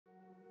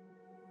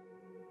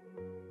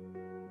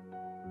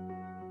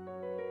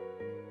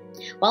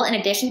Well, in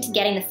addition to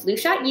getting the flu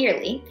shot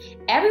yearly,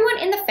 everyone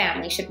in the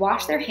family should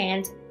wash their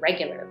hands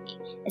regularly,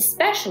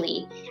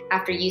 especially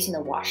after using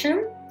the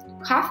washroom,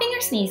 coughing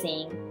or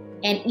sneezing,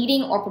 and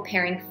eating or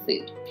preparing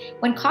food.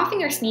 When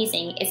coughing or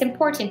sneezing, it's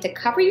important to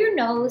cover your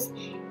nose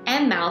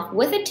and mouth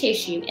with a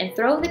tissue and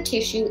throw the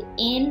tissue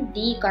in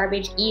the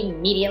garbage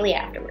immediately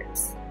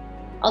afterwards.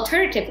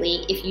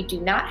 Alternatively, if you do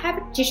not have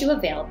a tissue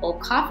available,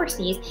 cough or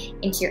sneeze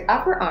into your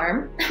upper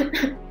arm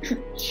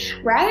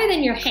rather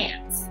than your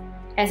hands,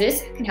 as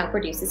this can help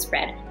reduce the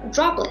spread of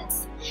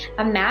droplets.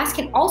 A mask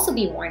can also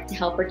be worn to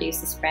help reduce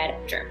the spread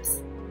of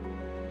germs.